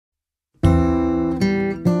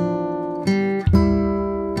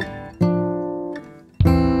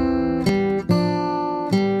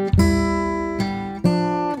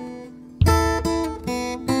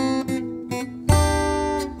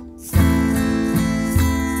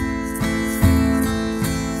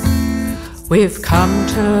We've come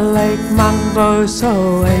to Lake Mungo,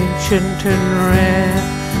 so ancient and rare,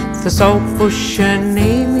 the saltbush and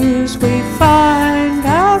emus we find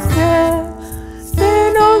out there.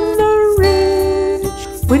 Then on the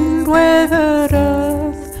ridge, wind-weathered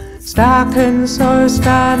earth, stark and so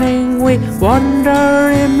stunning, we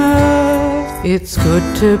wander immersed. It's good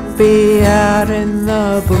to be out in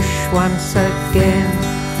the bush once again.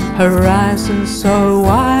 Horizons so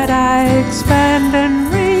wide I expand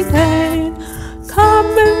and regain.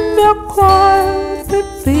 Come in the quiet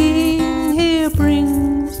that being here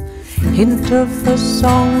brings, hint of a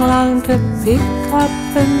song long to pick up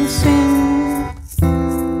and sing.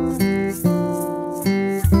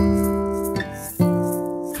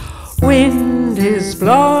 Wind is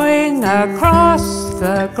blowing across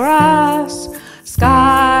the grass,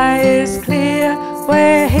 sky is clear,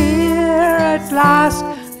 we're here at last,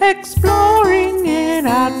 exploring in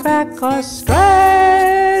outback Australia.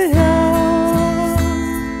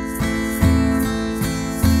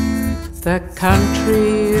 The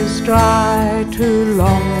country is dry, too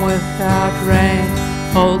long without rain,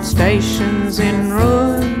 old stations in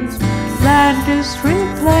ruins, land is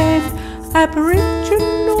reclaimed,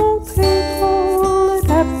 Aboriginal people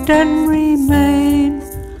adapt and remain,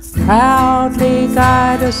 proudly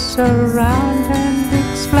guide us around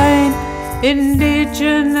and explain.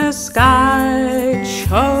 Indigenous guide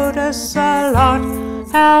showed us a lot,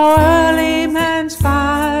 how early man's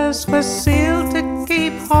fires were sealed to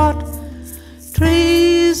keep hot.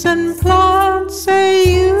 Trees and plants they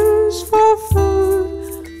use for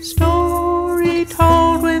food, story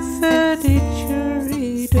told with a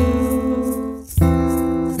didgeridoo.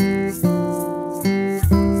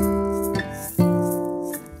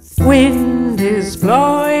 Wind is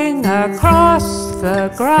blowing across the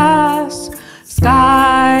grass,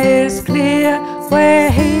 sky is clear, we're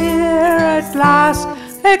here at last,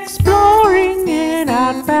 exploring in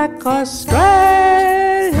outback Australia.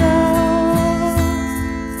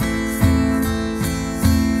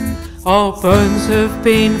 Old bones have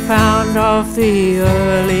been found of the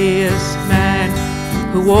earliest man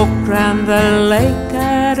who walked round the lake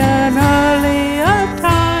at an earlier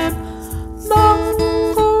time.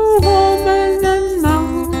 Mungo woman and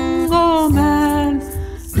Mungo man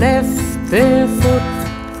left their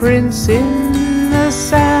footprints in the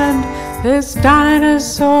sand. There's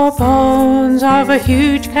dinosaur bones of a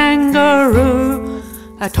huge kangaroo,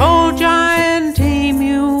 a tall giant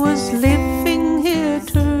emu was living here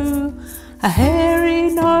too, a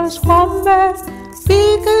hairy-nosed wombat,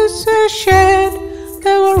 big as a shed.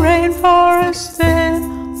 There were rainforests there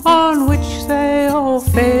on which they all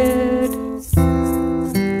fed.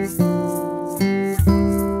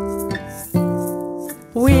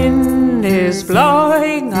 Wind is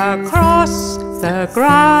blowing across the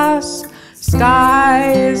grass,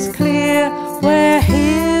 sky is clear, we're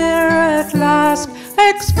here at last,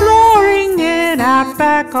 exploring in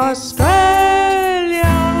outback Australia.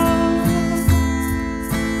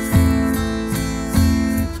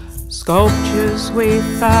 Sculptures we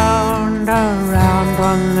found around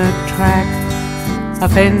on the track, a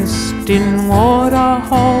fenced-in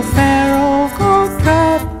waterhole, feral gold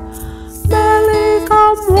trap,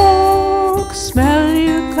 Mallee-gum walk, smell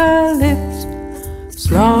eucalypts,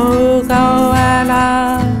 slow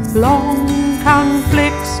goanna, long tongue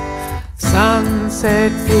flicks,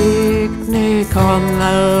 sunset picnic on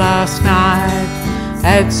the last night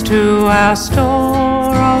adds to our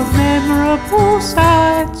store of memorable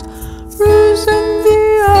sights. Ruse in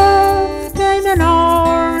the earth gain an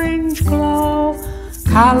orange glow,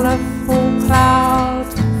 colour